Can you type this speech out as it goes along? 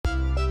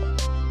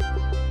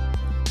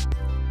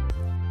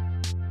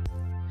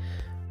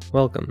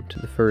Welcome to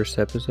the first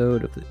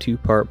episode of the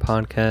two-part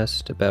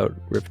podcast about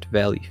Rift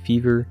Valley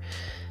fever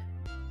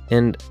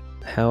and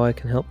how I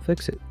can help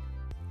fix it.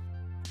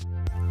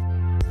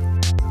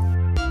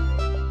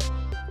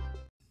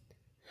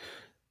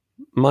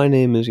 My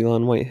name is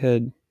Elon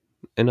Whitehead,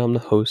 and I'm the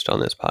host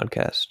on this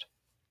podcast.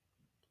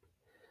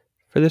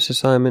 For this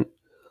assignment,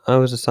 I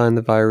was assigned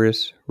the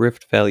virus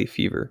Rift Valley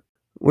fever,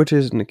 which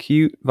is an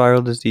acute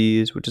viral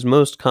disease which is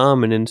most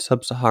common in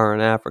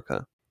sub-Saharan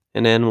Africa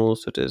in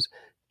animals such as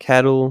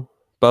cattle,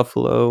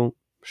 buffalo,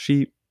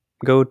 sheep,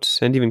 goats,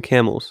 and even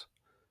camels.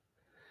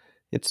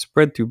 It's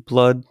spread through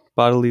blood,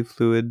 bodily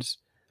fluids,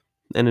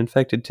 and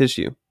infected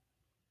tissue.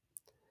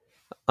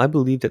 I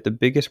believe that the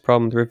biggest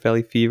problem with Rift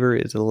Valley fever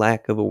is a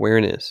lack of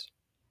awareness.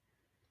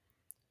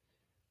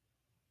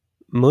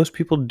 Most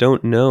people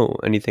don't know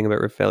anything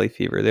about Rift Valley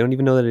fever. They don't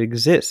even know that it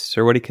exists,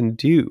 or what it can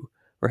do,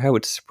 or how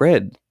it's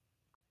spread.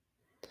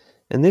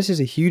 And this is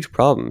a huge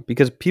problem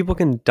because people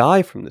can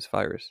die from this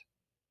virus.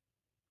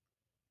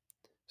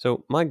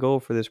 So my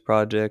goal for this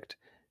project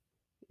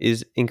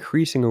is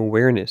increasing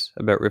awareness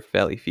about Rift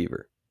Valley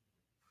fever.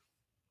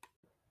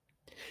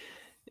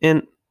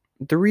 And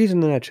the reason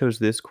that I chose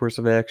this course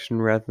of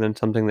action rather than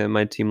something that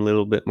might seem a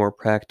little bit more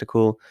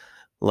practical,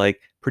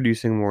 like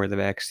producing more of the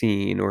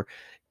vaccine or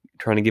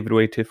trying to give it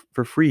away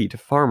for free to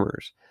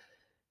farmers,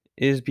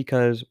 is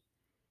because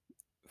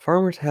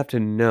farmers have to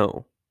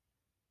know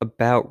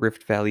about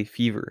Rift Valley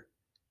fever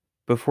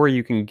before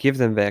you can give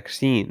them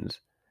vaccines.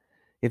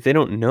 If they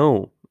don't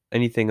know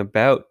anything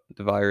about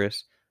the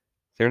virus,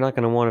 they're not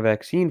going to want a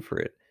vaccine for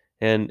it.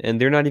 And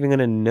they're not even going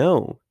to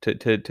know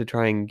to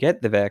try and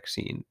get the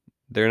vaccine.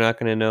 They're not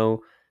going to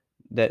know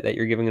that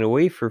you're giving it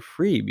away for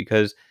free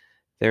because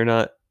they're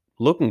not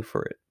looking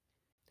for it.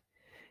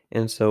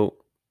 And so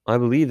I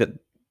believe that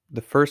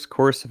the first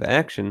course of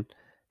action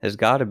has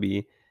got to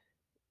be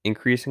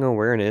increasing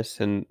awareness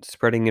and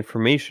spreading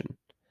information,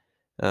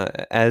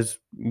 as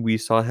we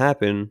saw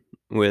happen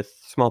with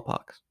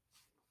smallpox.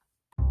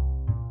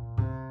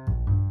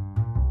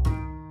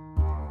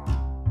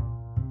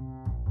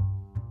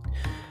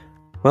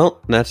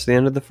 Well, that's the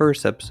end of the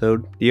first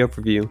episode, the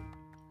overview.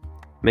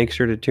 Make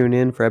sure to tune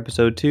in for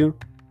episode 2,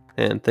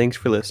 and thanks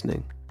for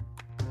listening.